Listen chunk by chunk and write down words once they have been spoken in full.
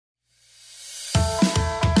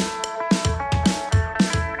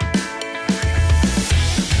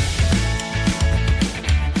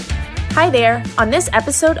Hi there! On this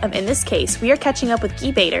episode of In This Case, we are catching up with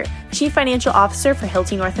Guy Bader, Chief Financial Officer for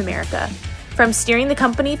Hilti North America. From steering the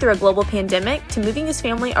company through a global pandemic to moving his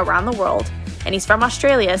family around the world, and he's from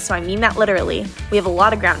Australia, so I mean that literally, we have a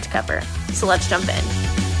lot of ground to cover. So let's jump in.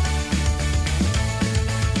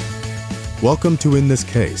 Welcome to In This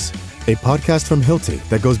Case, a podcast from Hilti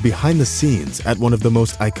that goes behind the scenes at one of the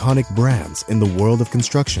most iconic brands in the world of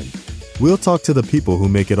construction. We'll talk to the people who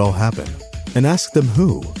make it all happen and ask them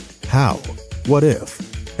who, how, what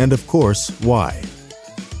if, and of course, why.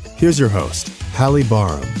 Here's your host, Hallie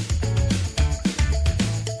Barham.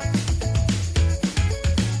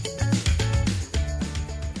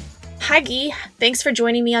 Hi, Guy. Thanks for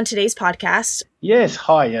joining me on today's podcast. Yes,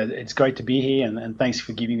 hi. It's great to be here, and thanks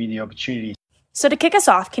for giving me the opportunity. So to kick us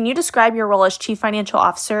off, can you describe your role as Chief Financial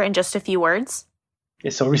Officer in just a few words?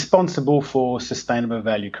 Yes, so responsible for sustainable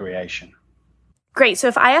value creation. Great. So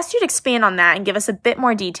if I asked you to expand on that and give us a bit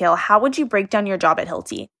more detail, how would you break down your job at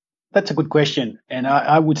Hilti? That's a good question. And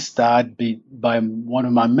I would start by one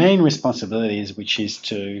of my main responsibilities, which is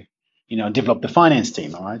to, develop the finance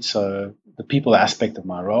team, all right? So the people aspect of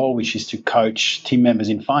my role, which is to coach team members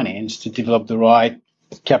in finance to develop the right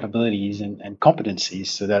capabilities and competencies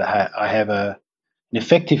so that I have an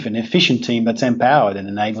effective and efficient team that's empowered and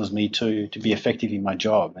enables me to be effective in my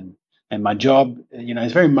job. And my job,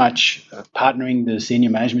 is very much partnering the senior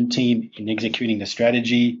management team in executing the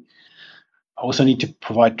strategy. I also need to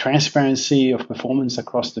provide transparency of performance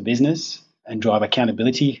across the business and drive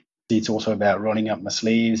accountability. It's also about rolling up my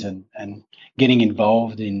sleeves and getting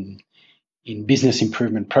involved in business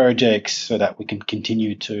improvement projects so that we can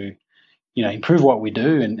continue to, improve what we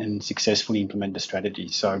do and successfully implement the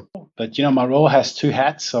strategy. But my role has two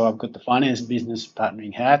hats. So I've got the finance business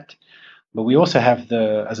partnering hat. But we also have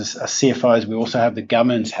as CFOs, we also have the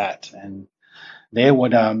governance hat. And there,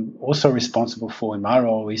 what I'm also responsible for in my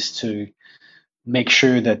role is to make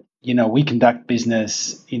sure that, we conduct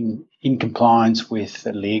business in compliance with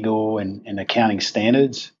legal and accounting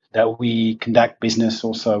standards, that we conduct business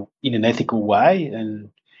also in an ethical way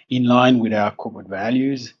and in line with our corporate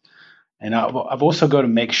values. And I've also got to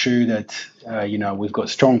make sure that, we've got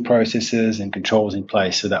strong processes and controls in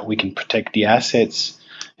place so that we can protect the assets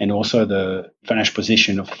and also the financial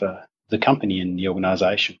position of the company and the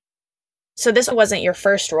organization. So this wasn't your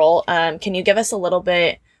first role. Can you give us a little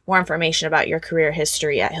bit more information about your career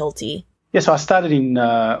history at Hilti? Yes, I started in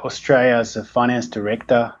Australia as a finance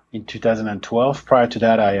director in 2012. Prior to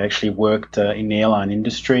that, I actually worked in the airline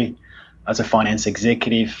industry as a finance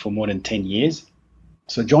executive for more than 10 years.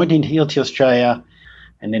 So I joined in Hilti Australia,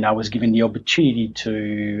 and then I was given the opportunity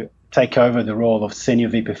to take over the role of Senior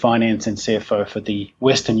VP Finance and CFO for the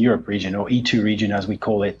Western Europe region, or E2 region as we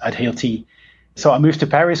call it, at Hilti. So I moved to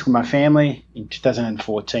Paris with my family in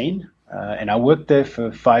 2014, and I worked there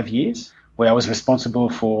for 5 years, where I was responsible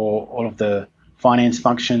for all of the finance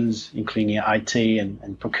functions, including IT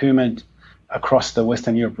and procurement across the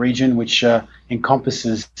Western Europe region, which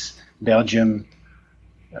encompasses Belgium,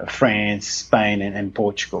 France, Spain, and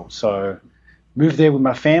Portugal. So moved there with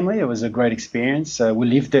my family. It was a great experience. We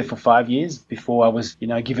lived there for 5 years before I was,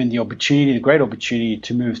 given the great opportunity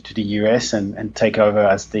to move to the US and take over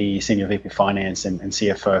as the Senior VP Finance and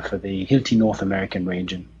CFO for the Hilti North American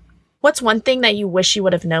region. What's one thing that you wish you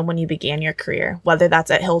would have known when you began your career, whether that's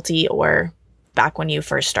at Hilti or back when you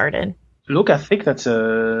first started? Look, I think it's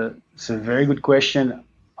a very good question.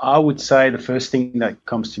 I would say the first thing that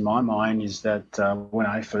comes to my mind is that when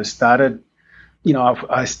I first started,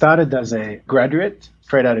 I started as a graduate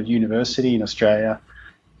straight out of university in Australia.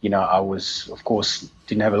 I was, of course,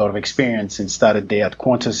 didn't have a lot of experience and started there at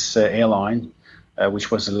Qantas Airline, which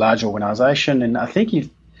was a large organization. And I think at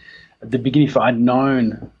the beginning, if I'd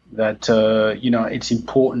known that, it's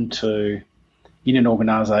important in an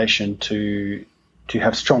organization to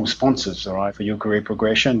have strong sponsors, all right, for your career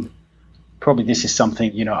progression, probably this is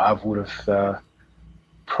something, I would have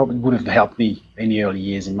helped me in the early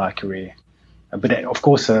years in my career. But of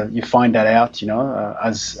course, you find that out,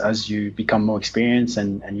 as you become more experienced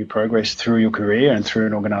and you progress through your career and through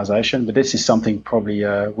an organization. But this is something probably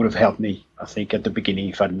would have helped me, I think, at the beginning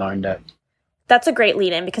if I'd known that. That's a great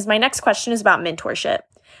lead-in because my next question is about mentorship.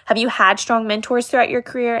 Have you had strong mentors throughout your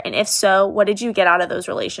career? And if so, what did you get out of those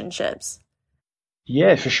relationships?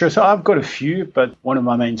 Yeah, for sure. So I've got a few, but one of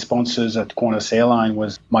my main sponsors at Qantas Airline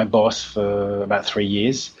was my boss for about 3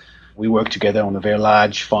 years. We worked together on a very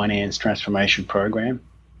large finance transformation program.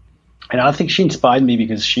 And I think she inspired me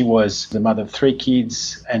because she was the mother of 3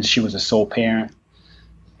 kids and she was a sole parent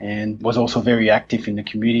and was also very active in the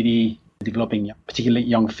community, developing particularly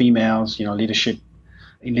young females, leadership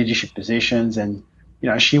positions. And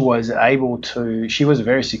she was a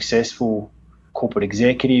very successful corporate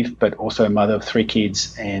executive, but also a mother of 3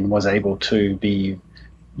 kids, and was able to be,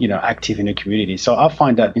 active in her community. So I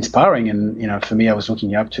find that inspiring. And, for me, I was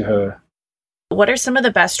looking up to her. What are some of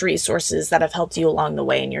the best resources that have helped you along the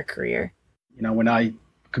way in your career? When I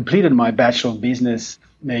completed my Bachelor of Business,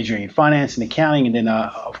 majoring in finance and accounting, and then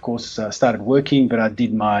of course started working, but I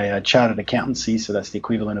did my chartered accountancy, so that's the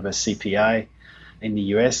equivalent of a CPA in the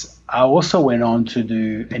US. I also went on to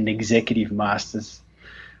do an executive master's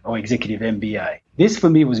or executive MBA. This for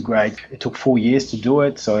me was great. It took 4 years to do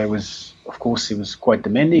it, so it was quite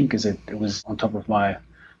demanding because it was on top of my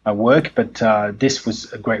work, but this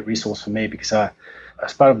was a great resource for me because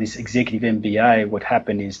as part of this executive MBA, what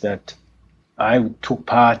happened is that I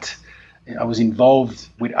was involved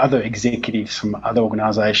with other executives from other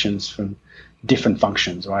organizations from different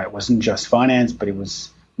functions, right? It wasn't just finance, but it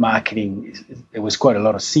was marketing. There was quite a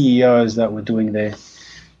lot of CEOs that were doing their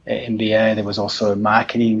MBA. There was also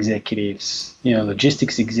marketing executives,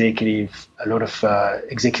 logistics executive, a lot of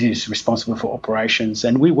executives responsible for operations.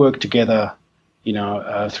 And we worked together,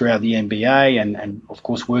 throughout the MBA and of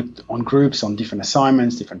course worked on groups, on different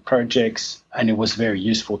assignments, different projects. And it was very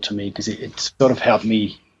useful to me because it sort of helped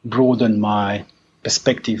me broaden my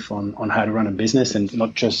perspective on how to run a business, and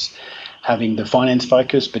not just having the finance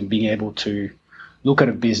focus, but being able to look at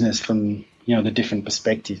a business from the different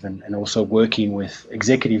perspective, and also working with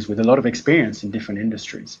executives with a lot of experience in different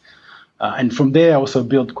industries. And from there, I also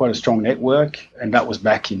built quite a strong network, and that was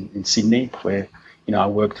back in Sydney, where I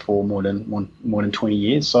worked for more than 20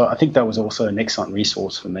 years. So I think that was also an excellent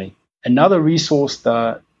resource for me. Another resource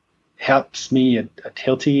that helps me at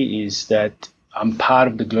Hilti is that I'm part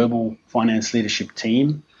of the Global Finance Leadership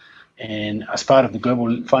Team. And as part of the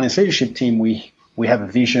Global Finance Leadership Team, we have a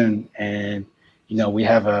vision, and we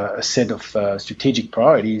have a set of strategic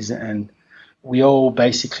priorities, and we all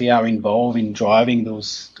basically are involved in driving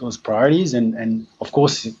those priorities. And of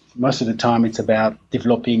course, most of the time it's about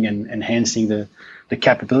developing and enhancing the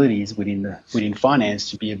capabilities within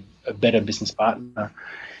finance to be a better business partner.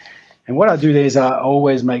 And what I do there is I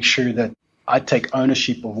always make sure that I take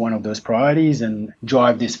ownership of one of those priorities and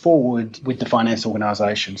drive this forward with the finance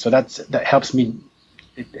organization. So that helps me.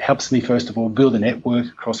 It helps me, first of all, build a network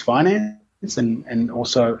across finance and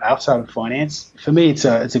also outside of finance. For me, it's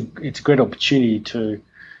a great opportunity to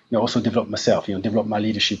also develop myself, develop my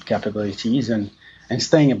leadership capabilities and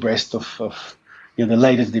staying abreast of the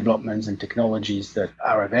latest developments and technologies that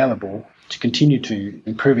are available to continue to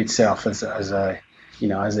improve itself as a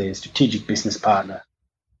strategic business partner.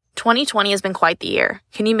 2020 has been quite the year.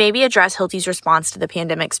 Can you maybe address Hilti's response to the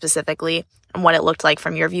pandemic specifically and what it looked like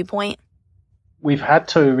from your viewpoint? We've had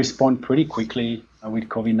to respond pretty quickly with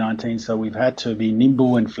COVID-19, so we've had to be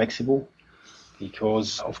nimble and flexible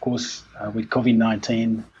because, of course, with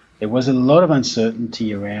COVID-19, there was a lot of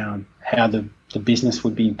uncertainty around how the business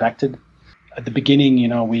would be impacted. At the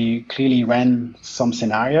beginning, we clearly ran some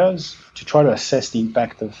scenarios to try to assess the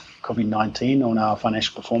impact of COVID-19 on our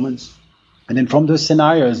financial performance. And then from those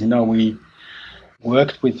scenarios, we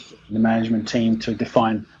worked with the management team to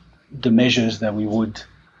define the measures that we would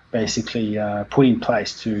basically put in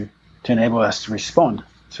place to enable us to respond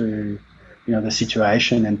to the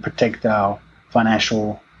situation and protect our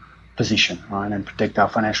financial position, right, and protect our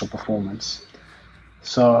financial performance.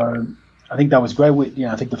 So I think that was great.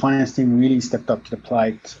 I think the finance team really stepped up to the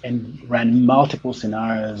plate and ran multiple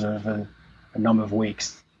scenarios over a number of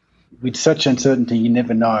weeks. With such uncertainty, you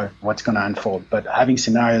never know what's going to unfold. But having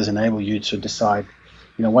scenarios enable you to decide,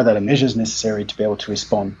 what are the measures necessary to be able to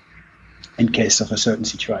respond in case of a certain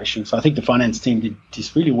situation. So I think the finance team did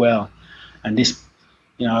this really well, and this,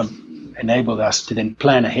 enabled us to then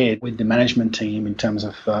plan ahead with the management team in terms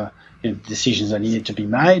of decisions that needed to be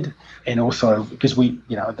made, and also because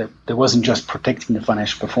there wasn't just protecting the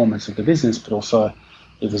financial performance of the business, but also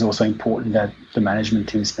it was also important that the management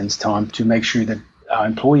team spends time to make sure that our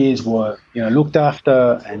employees were, looked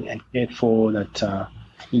after and cared for, that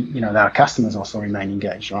our customers also remain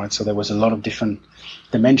engaged, right? So there was a lot of different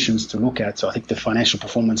dimensions to look at. So I think the financial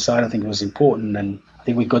performance side, I think, was important, and I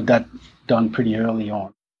think we got that done pretty early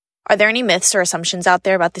on. Are there any myths or assumptions out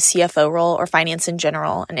there about the CFO role or finance in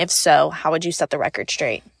general? And if so, how would you set the record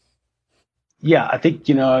straight? Yeah, I think,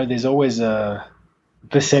 there's always a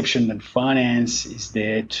perception that finance is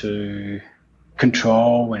there to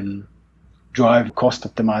control and drive cost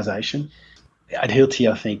optimization. At Hilti,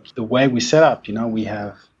 I think the way we set up, we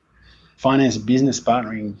have finance business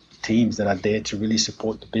partnering teams that are there to really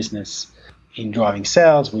support the business in driving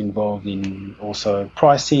sales. We're involved in also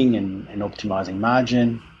pricing and optimizing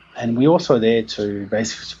margin. And we're also there to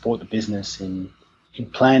basically support the business in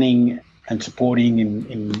planning and supporting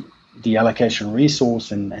in the allocation of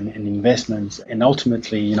resource and investments, and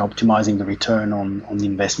ultimately, optimizing the return on the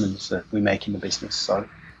investments that we make in the business. So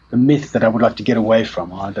the myth that I would like to get away from,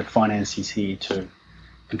 that finance is here to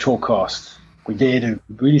control costs. We're there to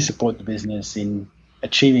really support the business in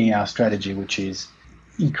achieving our strategy, which is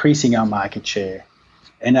increasing our market share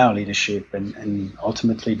and our leadership, and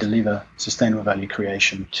ultimately deliver sustainable value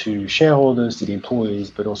creation to shareholders, to the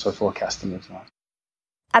employees, but also for our customers.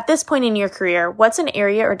 At this point in your career, what's an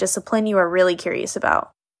area or discipline you are really curious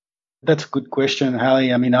about? That's a good question,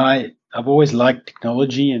 Hallie. I mean, I've always liked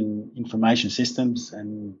technology and information systems,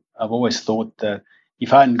 and I've always thought that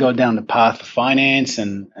if I hadn't gone down the path of finance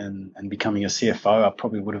and becoming a CFO, I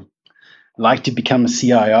probably would have liked to become a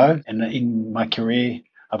CIO. And in my career,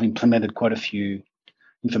 I've implemented quite a few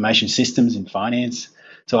information systems in finance.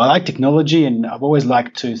 So I like technology, and I've always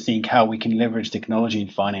liked to think how we can leverage technology in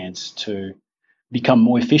finance to become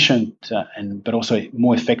more efficient but also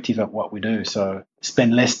more effective at what we do. So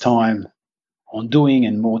spend less time on doing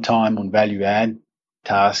and more time on value add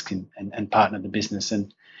tasks and partner the business.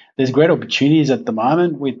 And there's great opportunities at the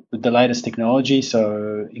moment with the latest technology,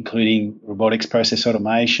 so including robotics process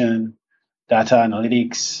automation, data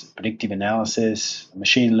analytics, predictive analysis,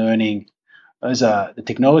 machine learning. Those are the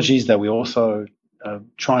technologies that we also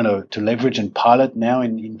trying to leverage and pilot now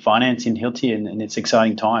in finance in Hilti, and it's an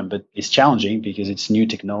exciting time, but it's challenging because it's new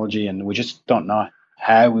technology and we just don't know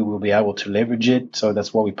how we will be able to leverage it. So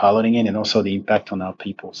that's what we're piloting in, and also the impact on our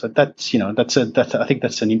people. So I think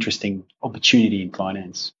that's an interesting opportunity in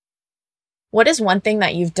finance. What is one thing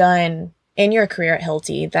that you've done in your career at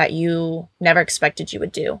Hilti that you never expected you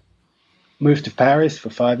would do? Moved to Paris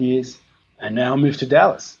for 5 years, and now moved to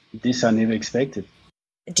Dallas. This I never expected.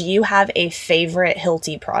 Do you have a favorite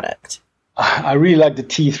Hilti product? I really like the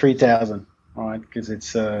T3000, right? Because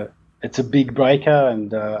it's a big breaker,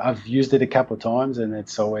 and I've used it a couple of times, and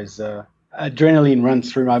it's always adrenaline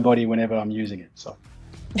runs through my body whenever I'm using it. So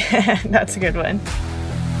that's a good one.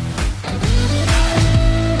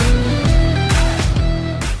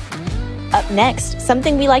 Up next,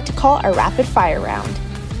 something we like to call our rapid fire round.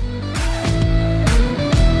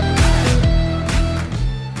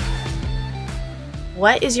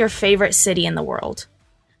 What is your favorite city in the world?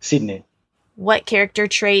 Sydney. What character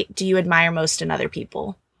trait do you admire most in other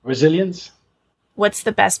people? Resilience. What's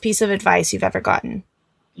the best piece of advice you've ever gotten?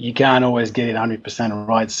 You can't always get it 100%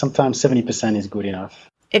 right. Sometimes 70% is good enough.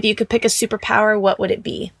 If you could pick a superpower, what would it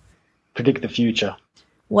be? Predict the future.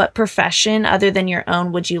 What profession other than your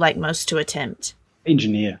own would you like most to attempt?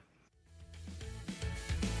 Engineer.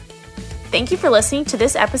 Thank you for listening to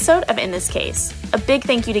this episode of In This Case. A big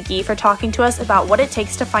thank you to Guy for talking to us about what it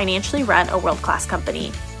takes to financially run a world-class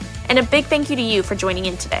company. And a big thank you to you for joining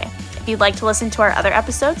in today. If you'd like to listen to our other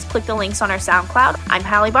episodes, click the links on our SoundCloud. I'm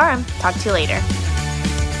Hallie Barham. Talk to you later.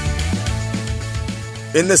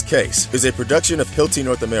 In This Case is a production of Hilti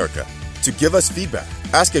North America. To give us feedback,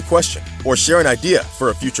 ask a question, or share an idea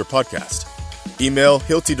for a future podcast, email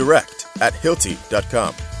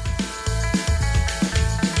hiltidirect@hilti.com.